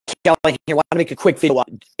Callahan here. Want to make a quick video.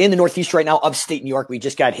 In the Northeast right now, upstate New York, we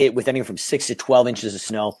just got hit with anywhere from 6 to 12 inches of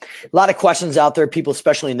snow. A lot of questions out there, people,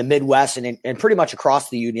 especially in the Midwest and pretty much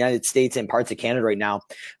across the United States and parts of Canada right now,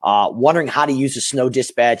 wondering how to use the snow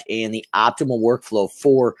dispatch and the optimal workflow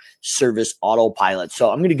for Service Autopilot.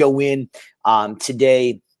 So I'm going to go in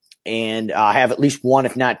today and have at least one,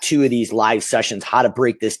 if not two of these live sessions, how to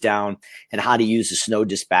break this down and how to use the snow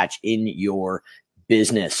dispatch in your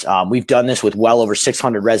business. We've done this with well over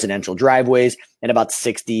 600 residential driveways and about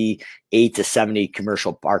 68 to 70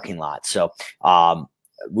 commercial parking lots. So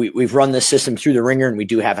we've run this system through the ringer, and we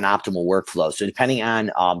do have an optimal workflow. So depending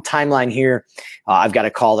on timeline here, I've got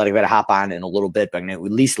a call that I've got to hop on in a little bit, but I'm going to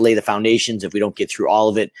at least lay the foundations. If we don't get through all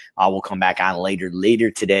of it, we'll come back on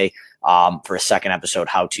later today for a second episode,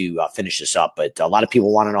 how to finish this up. But a lot of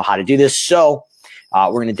people want to know how to do this. So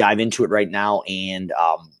we're going to dive into it right now and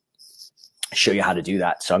show you how to do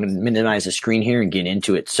that. So I'm going to minimize the screen here and get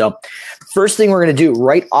into it. So first thing we're going to do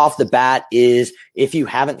right off the bat is, if you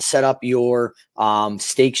haven't set up your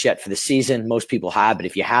stakes yet for the season, most people have, but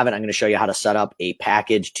if you haven't, I'm going to show you how to set up a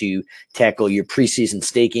package to tackle your preseason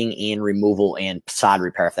staking and removal and sod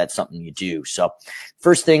repair, if that's something you do. So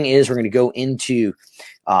first thing is, we're going to go into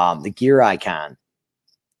the gear icon,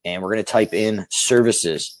 and we're going to type in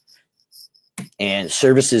services. And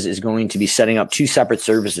services is going to be setting up two separate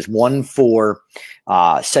services, one for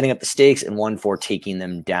setting up the stakes and one for taking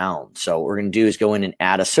them down. So what we're going to do is go in and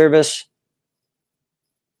add a service,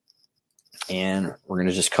 and we're going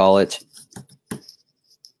to just call it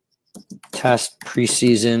test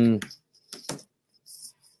preseason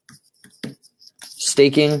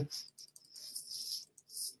staking.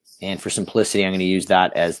 And for simplicity, I'm going to use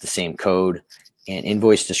that as the same code. And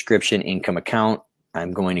invoice description, income account,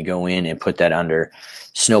 I'm going to go in and put that under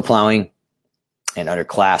snow plowing, and under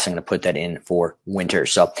class, I'm going to put that in for winter.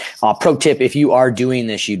 So pro tip, if you are doing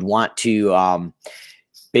this, you'd want to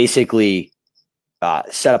basically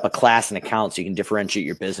set up a class and account so you can differentiate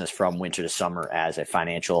your business from winter to summer as a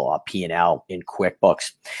financial P&L in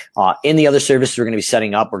QuickBooks. In the other services we're going to be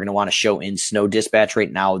setting up, we're going to want to show in snow dispatch.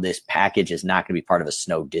 Right now, this package is not going to be part of a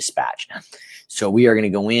snow dispatch. So we are going to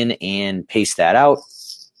go in and paste that out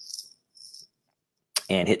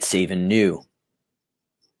and hit save and new.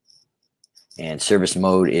 And service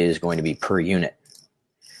mode is going to be per unit.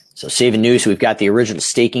 So save and new. So we've got the original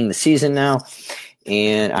staking the season now.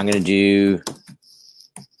 And I'm going to do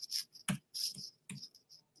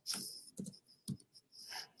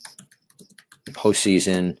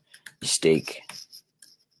postseason stake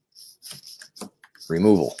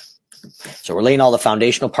removal. So we're laying all the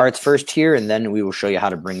foundational parts first here, and then we will show you how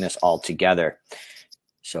to bring this all together.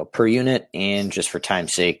 So per unit, and just for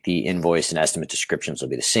time's sake, the invoice and estimate descriptions will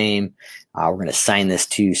be the same. We're going to assign this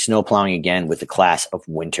to snow plowing again with the class of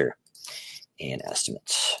winter and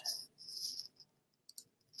estimates.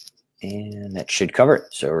 And that should cover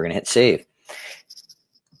it. So we're going to hit save.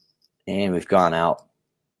 And we've gone out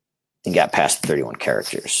and got past 31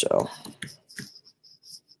 characters. So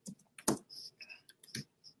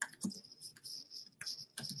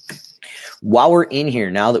while we're in here,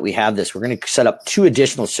 now that we have this, we're going to set up two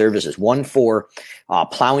additional services, one for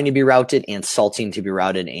plowing to be routed and salting to be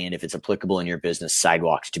routed, and if it's applicable in your business,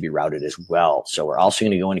 sidewalks to be routed as well. So we're also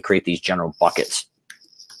going to go in and create these general buckets.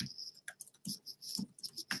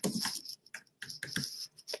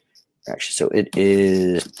 Actually, so it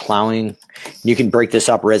is plowing. You can break this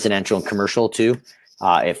up residential and commercial too,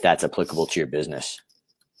 if that's applicable to your business.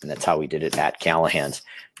 And that's how we did it at Callahan's.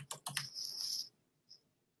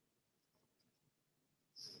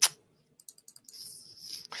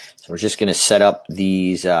 So we're just going to set up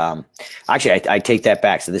these. Actually, I take that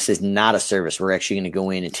back. So this is not a service. We're actually going to go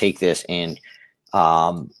in and take this and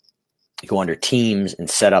go under teams and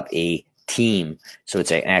set up a team. So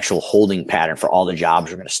it's an actual holding pattern for all the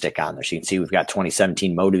jobs we're going to stick on there. So you can see we've got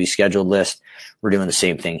 2017 mode to be scheduled list. We're doing the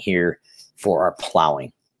same thing here for our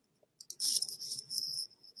plowing.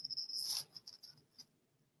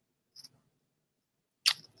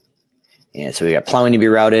 And so we got plowing to be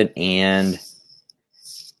routed, and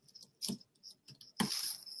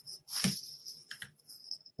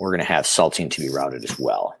we're going to have salting to be routed as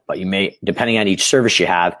well. But you may, depending on each service you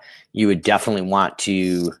have, you would definitely want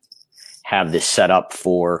to have this set up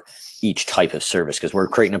for each type of service, because we're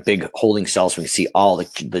creating a big holding cell so we can see all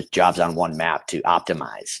the jobs on one map to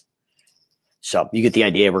optimize. So you get the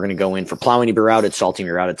idea. We're going to go in for plowing to be routed, salting to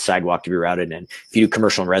be routed, sidewalk to be routed. And if you do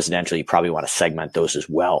commercial and residential, you probably want to segment those as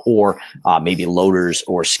well, or maybe loaders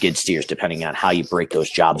or skid steers, depending on how you break those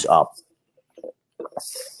jobs up.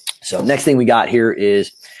 So next thing we got here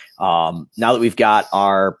is now that we've got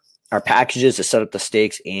our packages to set up the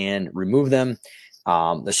stakes and remove them,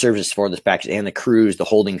 the services for this package and the crews, the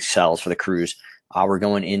holding cells for the crews. We're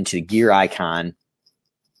going into the gear icon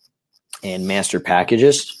and master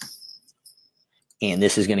packages. And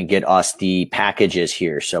this is going to get us the packages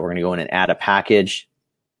here. So we're going to go in and add a package.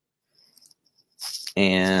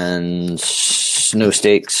 And snow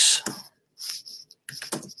stakes.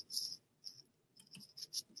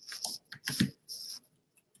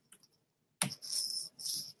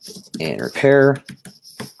 And repair.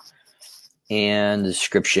 And the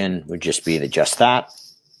description would just be just that.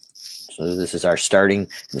 So this is our starting,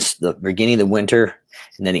 this is the beginning of the winter,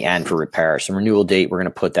 and then the end for repair. So renewal date, we're going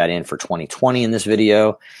to put that in for 2020 in this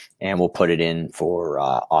video, and we'll put it in for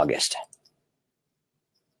August.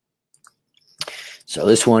 So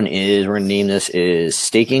this one is, we're going to name this is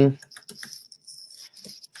staking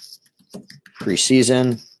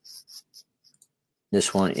preseason.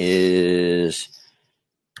 This one is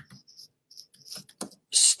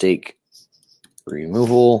stake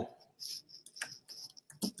removal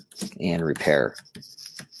and repair.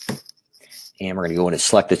 And we're going to go in and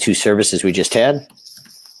select the two services we just had.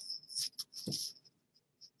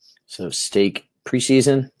 So stake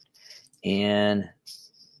preseason and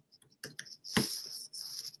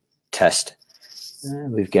test.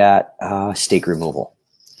 We've got stake removal.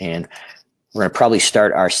 And we're going to probably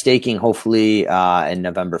start our staking hopefully in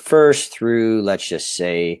November 1st through, let's just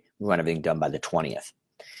say, we want everything done by the 20th.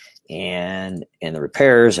 And in the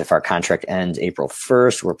repairs, if our contract ends April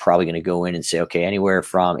 1st, we're probably going to go in and say, okay, anywhere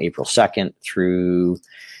from April 2nd through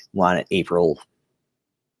April,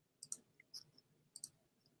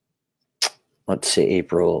 let's say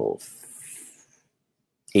April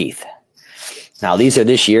 8th. Now, these are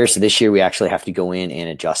this year. So this year we actually have to go in and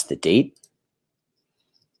adjust the date.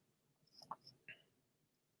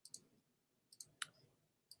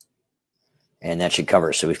 And that should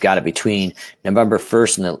cover. So we've got it between November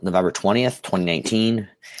 1st and November 20th, 2019,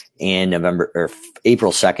 and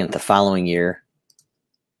April 2nd, the following year.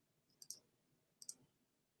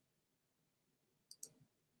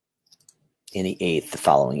 And the 8th, the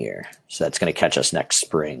following year. So that's going to catch us next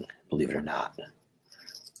spring, believe it or not.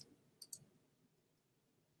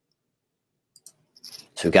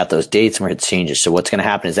 So we've got those dates and we're hitting changes. So what's going to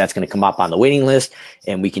happen is that's going to come up on the waiting list,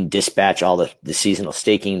 and we can dispatch all the seasonal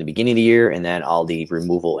staking in the beginning of the year and then all the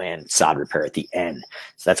removal and sod repair at the end.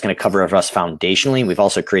 So that's going to cover us foundationally. We've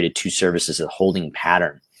also created two services, a holding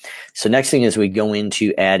pattern. So next thing is we go in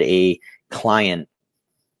to add a client.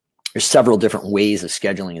 There's several different ways of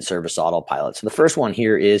scheduling in Service Autopilot. So the first one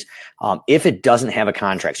here is if it doesn't have a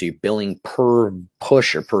contract, so you're billing per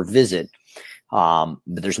push or per visit, but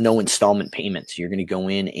there's no installment payments. You're going to go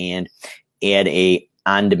in and add a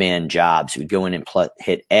on-demand job. So we go in and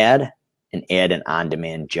hit add and add an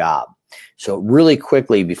on-demand job. So really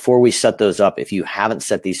quickly, before we set those up, if you haven't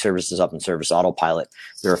set these services up in Service Autopilot,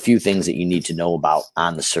 there are a few things that you need to know about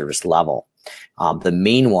on the service level. The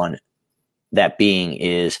main one, that being,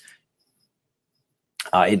 is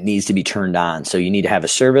it needs to be turned on. So you need to have a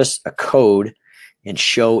service, a code, and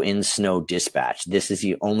show in snow dispatch. This is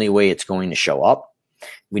the only way it's going to show up.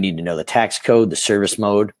 We need to know the tax code, the service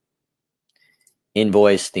mode,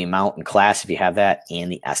 invoice, the amount and class if you have that,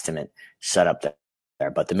 and the estimate set up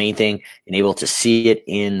there. But the main thing, and able to see it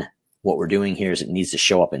in what we're doing here, is it needs to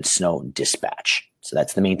show up in snow dispatch. So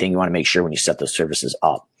that's the main thing you want to make sure when you set those services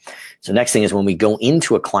up. So next thing is when we go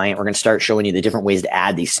into a client, we're going to start showing you the different ways to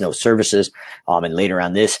add these snow services. And later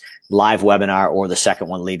on this live webinar, or the second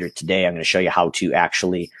one later today, I'm going to show you how to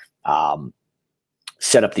actually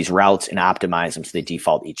set up these routes and optimize them so they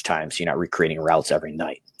default each time, so you're not recreating routes every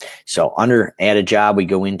night. So under add a job, we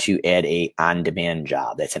go into add a on-demand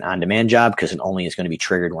job. That's an on-demand job because it only is going to be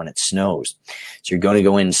triggered when it snows. So you're going to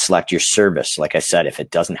go in and select your service. Like I said, if it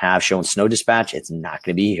doesn't have show in snow dispatch, it's not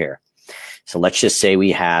going to be here. So let's just say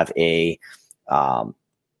we have a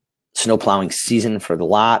snow plowing season for the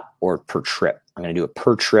lot, or per trip. I'm going to do a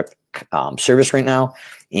per trip service right now,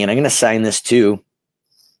 and I'm going to assign this to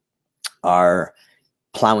our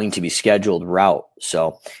plowing to be scheduled route.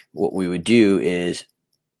 So what we would do is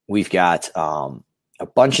we've got a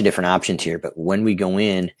bunch of different options here, but when we go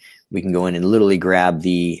in, we can go in and literally grab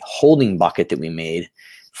the holding bucket that we made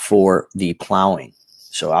for the plowing.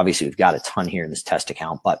 So obviously we've got a ton here in this test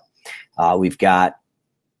account, but we've got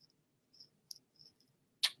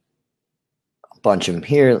a bunch of them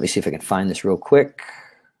here. Let me see if I can find this real quick.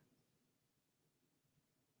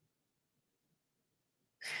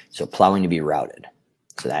 So plowing to be routed.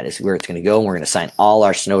 So that is where it's going to go. And we're going to assign all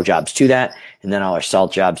our snow jobs to that, and then all our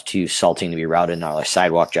salt jobs to salting to be routed, and all our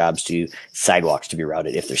sidewalk jobs to sidewalks to be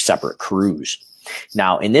routed if they're separate crews.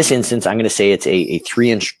 Now, in this instance, I'm going to say it's a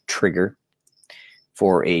 3-inch trigger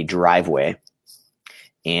for a driveway.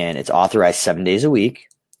 and it's authorized 7 days a week.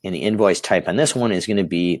 And the invoice type on this one is going to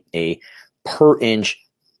be a per inch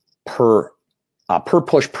per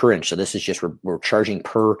push per inch. So this is just, we're charging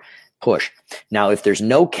per push. Now, if there's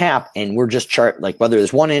no cap and we're just like whether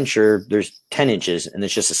there's 1 inch or there's 10 inches and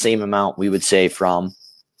it's just the same amount, we would say from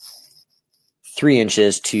 3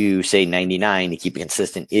 inches to say 99 to keep it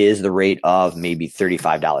consistent is the rate of maybe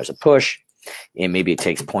 $35 a push. And maybe it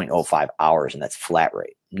takes 0.05 hours, and that's flat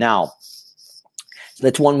rate. Now, so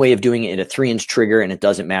that's one way of doing it, a 3-inch trigger, and it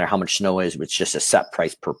doesn't matter how much snow is, it's just a set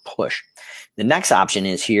price per push. The next option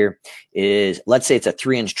is here is, let's say it's a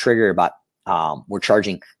 3-inch trigger, but we're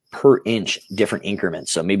charging per inch different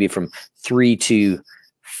increments. So maybe from 3 to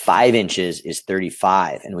 5 inches is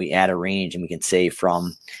 35, and we add a range, and we can say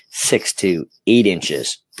from 6 to 8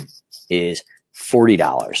 inches is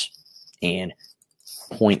 $40 and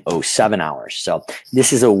 0.07 hours. So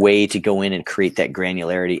this is a way to go in and create that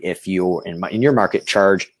granularity if you're in your market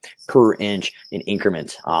charge per inch in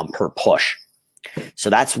increments per push. So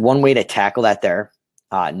that's one way to tackle that there.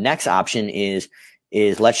 Next option is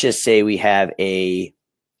let's just say we have an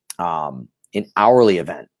hourly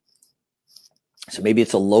event. So maybe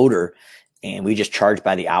it's a loader and we just charge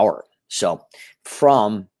by the hour. So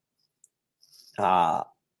from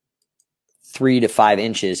 3 to 5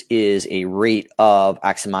 inches is a rate of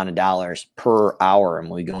X amount of dollars per hour. And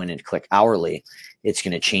when we go in and click hourly, it's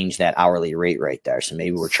going to change that hourly rate right there. So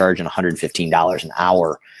maybe we're charging $115 an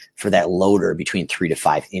hour for that loader between 3 to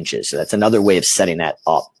 5 inches. So that's another way of setting that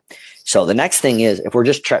up. So the next thing is if we're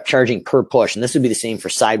just charging per push, and this would be the same for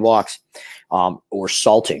sidewalks or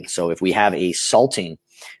salting. So if we have a salting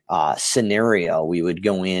scenario, we would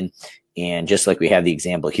go in and just like we have the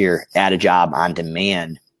example here, add a job on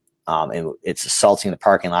demand. And it's assaulting the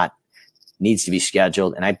parking lot, needs to be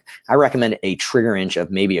scheduled. And I recommend a trigger inch of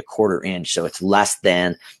maybe a 1/4 inch. So it's less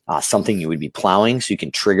than something you would be plowing. So you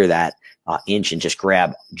can trigger that inch and just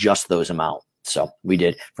grab just those amount. So we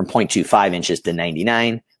did from 0.25 inches to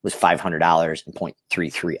 99 was $500 and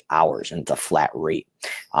 0.33 hours. And it's a flat rate.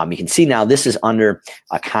 You can see now this is under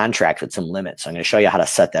a contract with some limits. So I'm going to show you how to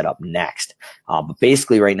set that up next. But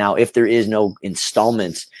basically right now, if there is no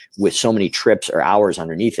installments with so many trips or hours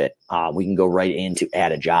underneath it, we can go right into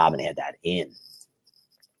add a job and add that in.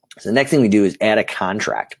 So the next thing we do is add a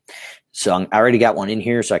contract. So I already got one in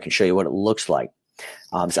here so I can show you what it looks like.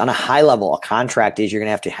 So on a high level, a contract is you're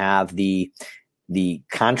going to have the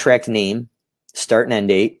contract name, start and end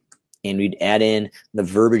date, and we'd add in the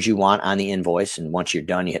verbiage you want on the invoice. And once you're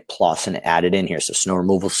done, you hit plus and add it in here. So snow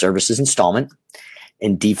removal services installment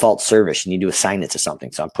and default service. You need to assign it to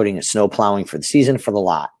something. So I'm putting a snow plowing for the season for the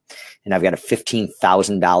lot. And I've got a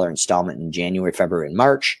 $15,000 installment in January, February, and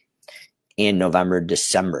March, and November,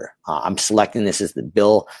 December. I'm selecting this as the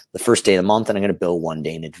bill the first day of the month, and I'm going to bill 1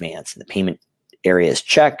 day in advance. And the payment area is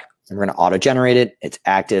check. And we're going to auto-generate it. It's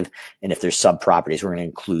active. And if there's sub-properties, we're going to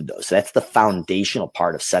include those. So that's the foundational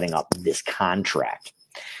part of setting up this contract.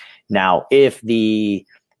 Now, if the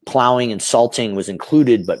plowing and salting was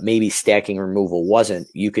included, but maybe stacking removal wasn't,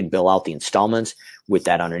 you can bill out the installments with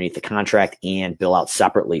that underneath the contract and bill out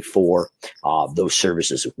separately for those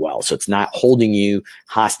services as well. So it's not holding you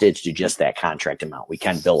hostage to just that contract amount. We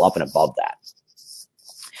can bill up and above that.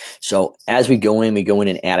 So as we go in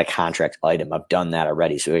and add a contract item. I've done that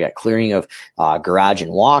already. So we got clearing of garage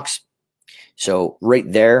and walks. So right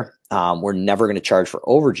there, we're never going to charge for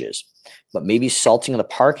overages, but maybe salting of the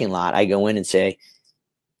parking lot. I go in and say,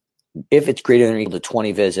 if it's greater than or equal to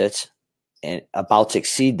 20 visits and about to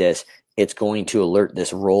exceed this, it's going to alert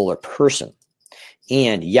this role or person.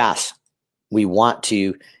 And yes, we want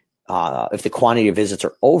to, if the quantity of visits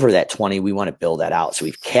are over that 20, we want to bill that out. So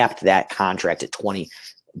we've capped that contract at 20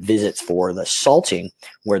 visits for the salting,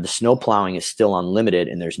 where the snow plowing is still unlimited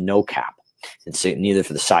and there's no cap. And so neither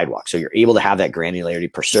for the sidewalk. So you're able to have that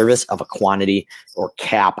granularity per service of a quantity or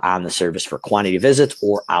cap on the service for quantity of visits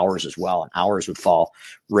or hours as well. And hours would fall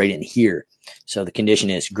right in here. So the condition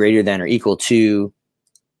is greater than or equal to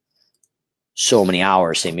so many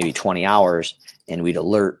hours, say maybe 20 hours, and we'd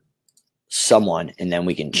alert someone, and then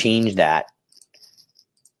we can change that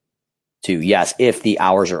to yes, if the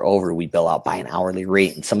hours are over, we bill out by an hourly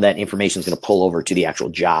rate. And some of that information is going to pull over to the actual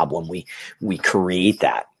job when we create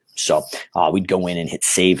that. So we'd go in and hit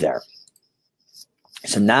save there.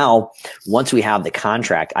 So now, once we have the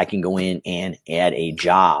contract, I can go in and add a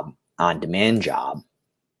job, on demand job.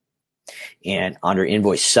 And under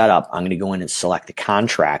invoice setup, I'm going to go in and select the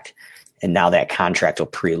contract. And now that contract will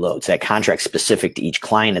preload. So that contract's specific to each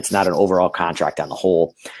client. It's not an overall contract on the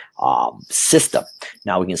whole system.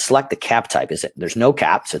 Now we can select the cap type. There's no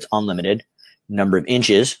cap, so it's unlimited. Number of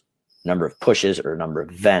inches, number of pushes or number of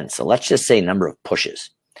vents. So let's just say number of pushes.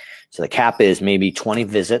 So the cap is maybe 20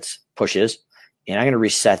 visits, pushes, and I'm going to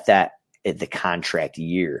reset that at the contract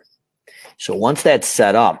year. So once that's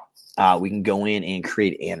set up, we can go in and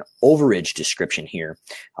create an overage description here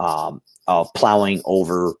of plowing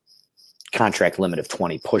over contract limit of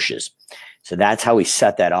 20 pushes. So that's how we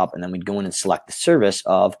set that up. And then we'd go in and select the service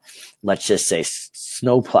of, let's just say,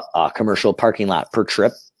 snow commercial parking lot per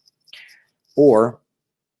trip. Or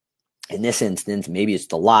in this instance, maybe it's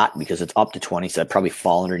the lot because it's up to 20. So that'd probably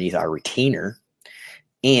fall underneath our retainer.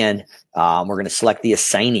 And we're going to select the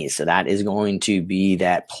assignees. So that is going to be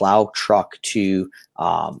that plow truck to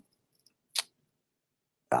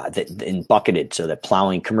in bucketed. So that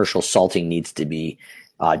plowing, commercial salting needs to be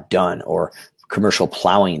done, or commercial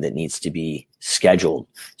plowing that needs to be scheduled.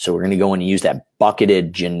 So we're going to go in and use that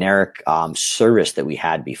bucketed generic service that we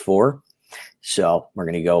had before. So we're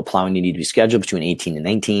going to go plowing need to be scheduled between 18 and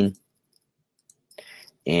 19.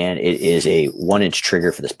 And it is a 1-inch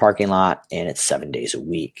trigger for this parking lot, and it's 7 days a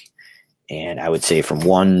week. And I would say from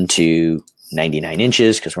 1 to 99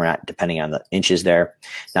 inches, because we're not depending on the inches there.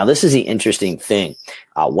 Now, this is the interesting thing.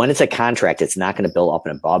 When it's a contract, it's not going to bill up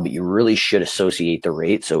and above, but you really should associate the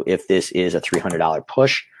rate. So if this is a $300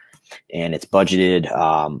 push and it's budgeted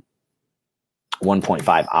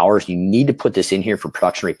 1.5 hours, you need to put this in here for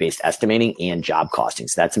production rate based estimating and job costing.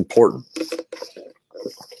 So that's important.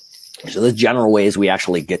 So the general ways we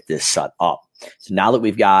actually get this set up. So now that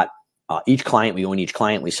we've got each client, we own each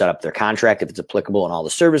client, we set up their contract if it's applicable and all the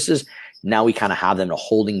services. Now we kind of have them in a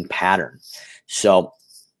holding pattern. So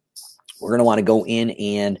we're going to want to go in,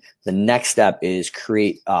 and the next step is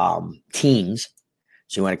create teams.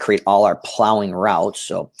 So we want to create all our plowing routes.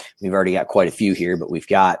 So we've already got quite a few here, but we've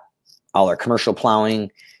got all our commercial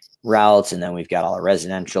plowing routes, and then we've got all our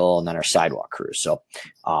residential, and then our sidewalk crews. So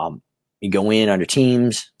you go in under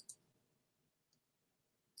teams,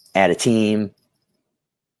 add a team,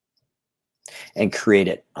 and create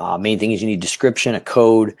it. Main thing is you need description, a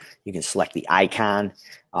code. You can select the icon.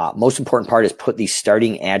 Most important part is put the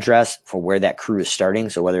starting address for where that crew is starting.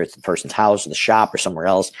 So whether it's the person's house or the shop or somewhere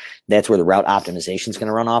else, that's where the route optimization is going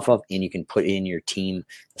to run off of. And you can put in your team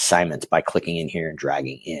assignments by clicking in here and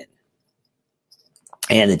dragging in,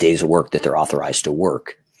 and the days of work that they're authorized to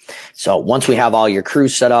work. So once we have all your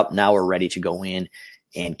crews set up, now we're ready to go in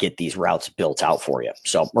and get these routes built out for you.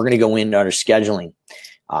 So we're going to go in under scheduling,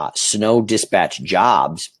 snow dispatch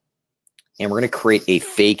jobs, and we're going to create a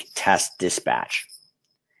fake test dispatch.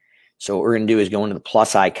 So what we're going to do is go into the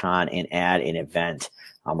plus icon and add an event.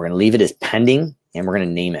 We're going to leave it as pending, and we're going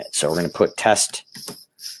to name it. So we're going to put test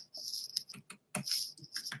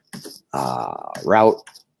route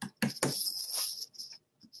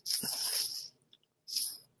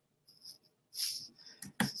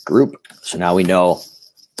group. So now we know,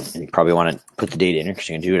 and you probably want to put the date in here because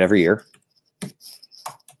you're going to do it every year.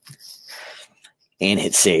 And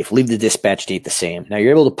hit save. Leave the dispatch date the same. Now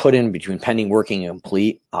you're able to put in between pending, working, and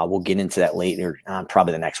complete. We'll get into that later on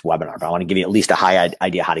probably the next webinar, but I want to give you at least a high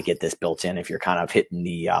idea how to get this built in if you're kind of hitting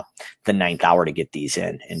the 9th hour to get these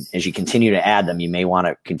in. And as you continue to add them, you may want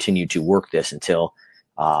to continue to work this until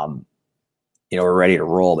we're ready to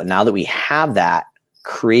roll. But now that we have that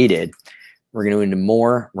created, we're going to go into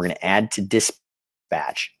more. We're going to add to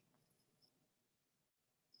dispatch.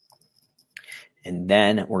 And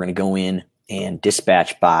then we're going to go in and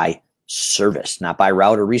dispatch by service, not by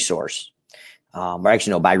route or resource. Or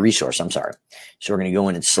actually, no, by resource, I'm sorry. So we're going to go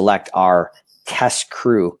in and select our test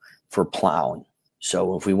crew for plowing.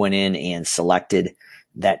 So if we went in and selected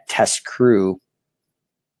that test crew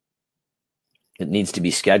that needs to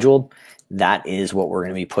be scheduled, that is what we're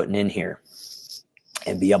going to be putting in here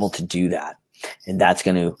and be able to do that. And that's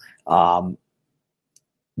going to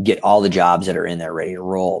get all the jobs that are in there ready to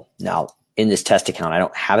roll. Now, in this test account, I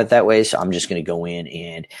don't have it that way, so I'm just going to go in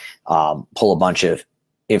and pull a bunch of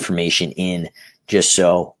information in just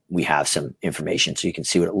so we have some information so you can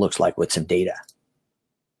see what it looks like with some data.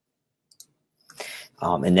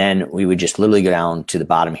 And then we would just literally go down to the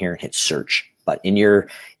bottom here and hit search. But in your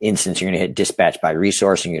instance, you're going to hit dispatch by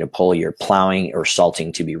resource, and you're going to pull your plowing or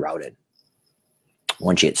salting to be routed.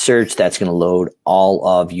 Once you hit search, that's going to load all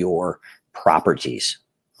of your properties.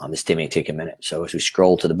 This may take a minute. So as we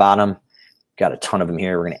scroll to the bottom, got a ton of them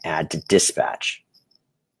here. We're going to add to dispatch.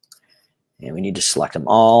 And we need to select them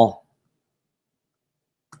all.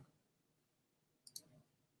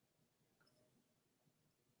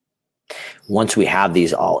 Once we have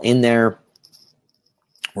these all in there,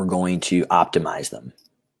 we're going to optimize them.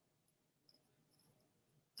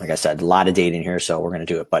 Like I said, a lot of data in here, so we're going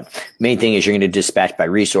to do it. But main thing is you're going to dispatch by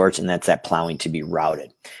resource, and that's that plowing to be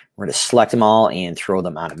routed. We're going to select them all and throw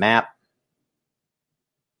them on a map.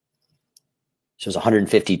 So it's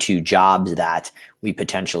 152 jobs that we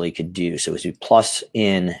potentially could do. So as we plus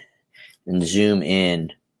in and zoom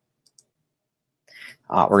in,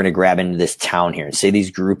 we're going to grab into this town here and say these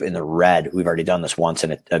group in the red. We've already done this once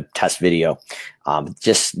in a test video.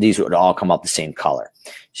 Just these would all come up the same color.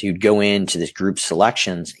 So you'd go into this group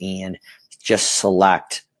selections and just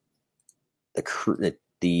select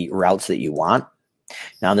the routes that you want.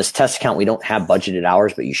 Now in this test account, we don't have budgeted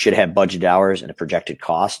hours, but you should have budgeted hours and a projected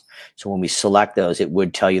cost. So when we select those, it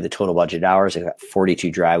would tell you the total budgeted hours. I've got 42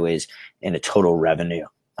 driveways and a total revenue.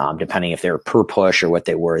 Depending if they're per push or what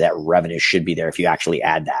they were, that revenue should be there if you actually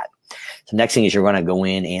add that. So next thing is you're going to go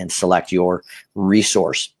in and select your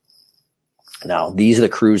resource. Now, these are the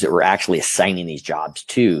crews that we're actually assigning these jobs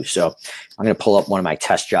to. So I'm going to pull up one of my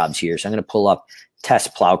test jobs here. So I'm going to pull up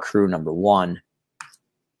test plow crew number 1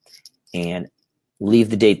 and leave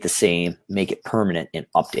the date the same, make it permanent, and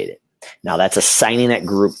update it. Now, that's assigning that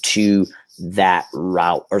group to that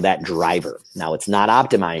route or that driver. Now it's not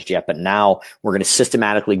optimized yet, but now we're going to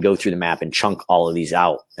systematically go through the map and chunk all of these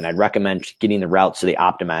out. And I'd recommend getting the routes so they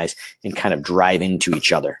optimize and kind of drive into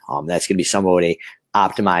each other. That's going to be somewhat a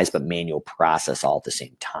optimized but manual process all at the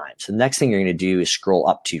same time. So the next thing you're going to do is scroll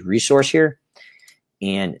up to resource here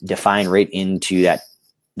and define right into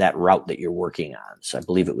that route that you're working on. So I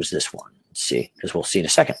believe it was this one. Let's see, because we'll see in a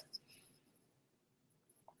second.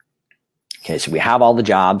 Okay, so we have all the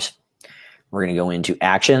jobs. We're going to go into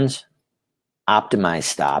actions, optimize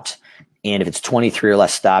stops. And if it's 23 or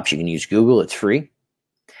less stops, you can use Google. It's free.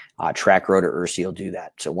 Track Road or Ursi will do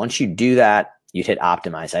that. So once you do that, you'd hit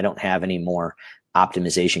optimize. I don't have any more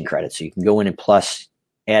optimization credits. So you can go in and plus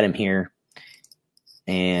add them here.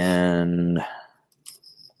 And let's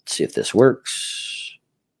see if this works.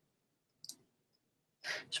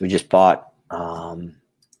 So we just bought, let's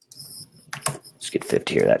get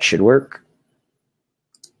 50 here. That should work.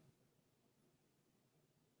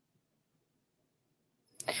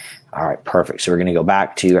 All right, perfect. So we're going to go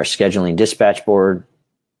back to our scheduling dispatch board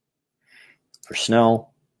for snow.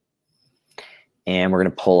 And we're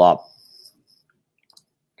going to pull up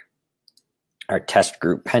our test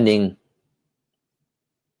group pending.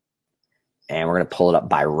 And we're going to pull it up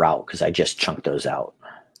by route because I just chunked those out.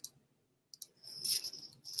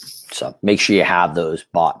 So make sure you have those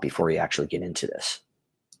bought before you actually get into this.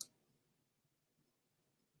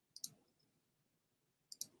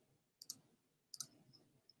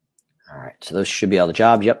 All right, so those should be all the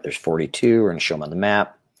jobs. Yep, there's 42. We're going to show them on the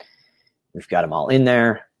map. We've got them all in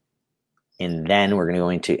there. And then we're going to go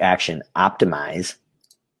into action optimize.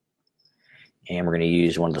 And we're going to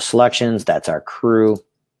use one of the selections. That's our crew.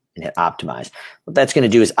 And hit optimize. What that's going to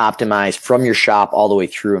do is optimize from your shop all the way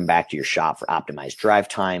through and back to your shop for optimized drive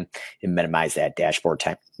time and minimize that dashboard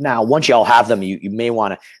time. Now, once you all have them, you may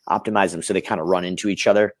want to optimize them so they kind of run into each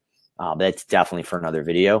other. That's definitely for another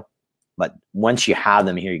video. But once you have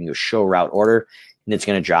them here, you can go show route order, and it's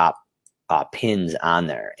going to drop pins on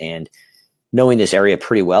there. And knowing this area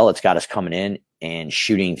pretty well, it's got us coming in and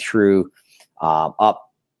shooting through,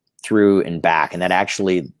 up, through, and back. And that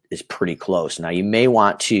actually is pretty close. Now, you may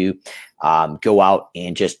want to go out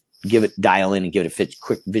and just dial in and give it a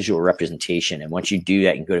quick visual representation. And once you do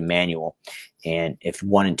that, you can go to manual. And if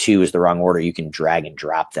 1 and 2 is the wrong order, you can drag and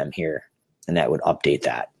drop them here, and that would update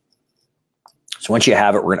that. So once you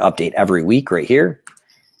have it, we're going to update every week right here.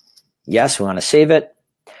 Yes, we want to save it.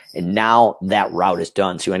 And now that route is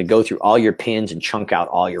done. So you want to go through all your pins and chunk out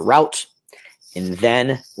all your routes. And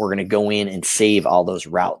then we're going to go in and save all those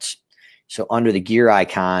routes. So under the gear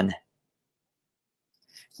icon,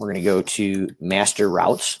 we're going to go to master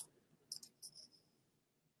routes.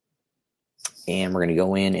 And we're going to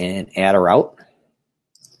go in and add a route.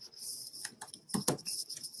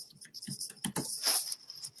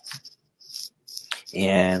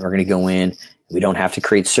 And we're going to go in. We don't have to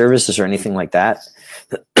create services or anything like that.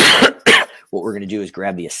 What we're going to do is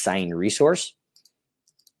grab the assigned resource.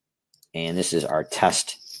 And this is our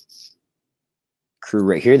test crew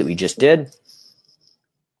right here that we just did.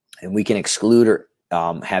 And we can exclude or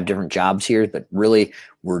have different jobs here, but really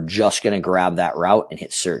we're just going to grab that route and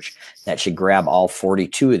hit search. That should grab all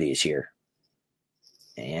 42 of these here.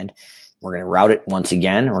 And we're going to route it once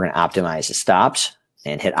again. We're going to optimize the stops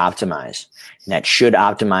and hit optimize. And that should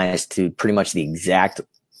optimize to pretty much the exact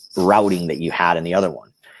routing that you had in the other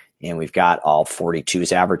one. And we've got all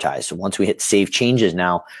 42s advertised. So once we hit save changes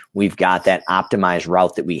now, we've got that optimized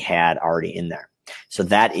route that we had already in there. So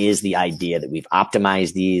that is the idea, that we've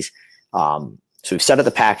optimized these. So we've set up the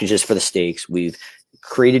packages for the stakes. We've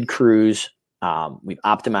created crews. We've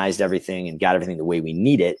optimized everything and got everything the way we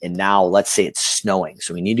need it. And now let's say it's snowing.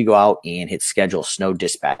 So we need to go out and hit schedule snow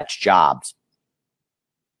dispatch jobs.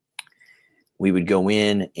 we would go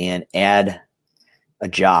in and add a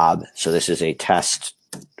job. So this is a test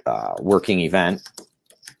working event.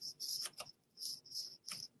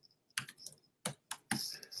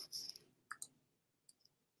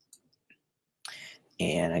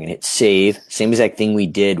 And I'm going to hit save. Same exact thing we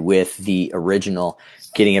did with the original,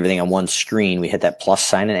 getting everything on one screen. We hit that plus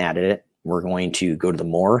sign and added it. We're going to go to the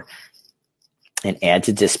more and add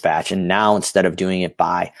to dispatch. And now instead of doing it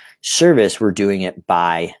by service, we're doing it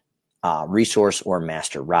by resource or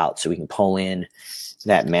master route. So we can pull in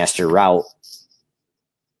that master route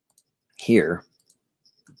here.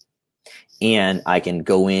 And I can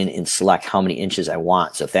go in and select how many inches I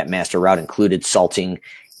want. So if that master route included salting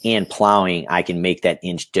and plowing, I can make that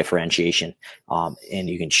inch differentiation. And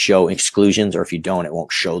you can show exclusions, or if you don't, it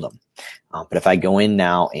won't show them. But if I go in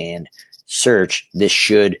now and search, this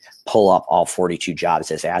should pull up all 42 jobs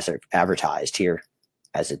as advertised here,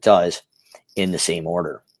 as it does in the same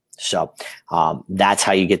order. So that's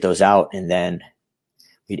how you get those out. And then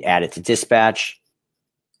we'd add it to dispatch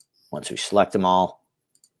once we select them all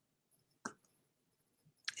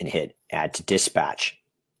and hit add to dispatch.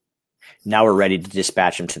 Now we're ready to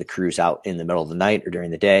dispatch them to the crews out in the middle of the night or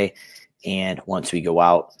during the day. And once we go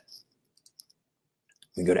out,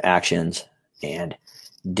 we go to actions and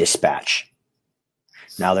dispatch.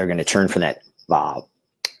 Now they're going to turn from that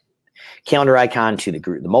calendar icon to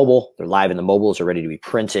the mobile. They're live in the mobiles, are ready to be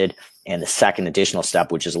printed. And the second additional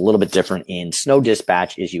step, which is a little bit different in snow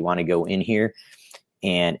dispatch, is you want to go in here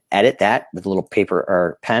and edit that with a little paper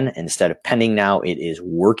or pen. Instead of pending now, it is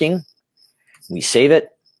working. We save it.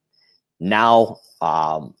 Now,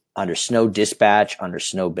 under snow dispatch, under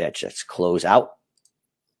snow bitch, let's close out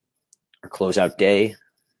or close out day.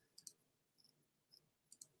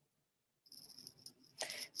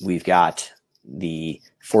 We've got the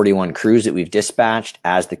 41 crews that we've dispatched.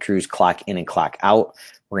 As the crews clock in and clock out,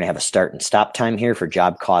 we're going to have a start and stop time here for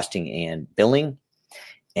job costing and billing.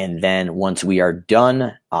 And then once we are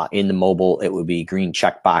done in the mobile, it would be green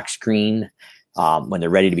checkbox green when they're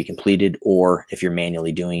ready to be completed. Or if you're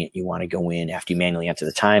manually doing it, you want to go in after you manually enter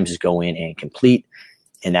the times, just go in and complete.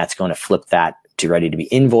 And that's going to flip that to ready to be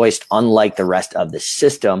invoiced. Unlike the rest of the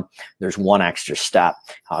system, there's one extra step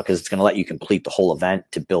because it's going to let you complete the whole event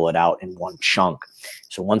to bill it out in one chunk.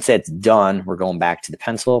 So once that's done, we're going back to the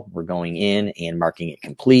pencil. We're going in and marking it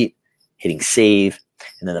complete, hitting save.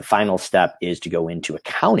 And then the final step is to go into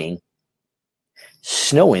accounting,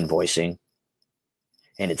 snow invoicing.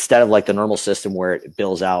 And instead of like the normal system where it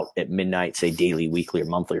bills out at midnight, say daily, weekly, or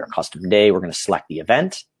monthly, or custom day, we're going to select the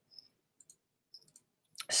event,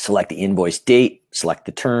 select the invoice date, select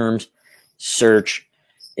the terms, search.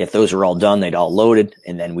 If those are all done, they'd all loaded,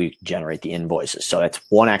 and then we generate the invoices. So that's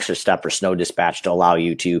one extra step for snow dispatch to allow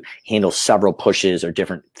you to handle several pushes or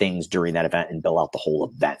different things during that event and bill out the whole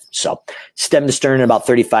event. So stem to stern in about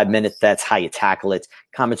 35 minutes. That's how you tackle it.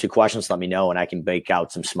 Comments or questions, let me know, and I can bake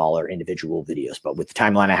out some smaller individual videos. But with the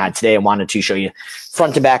timeline I had today, I wanted to show you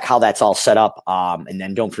front to back how that's all set up. And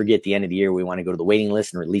then don't forget, at the end of the year, we want to go to the waiting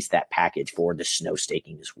list and release that package for the snow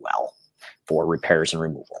staking as well for repairs and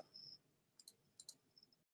removal.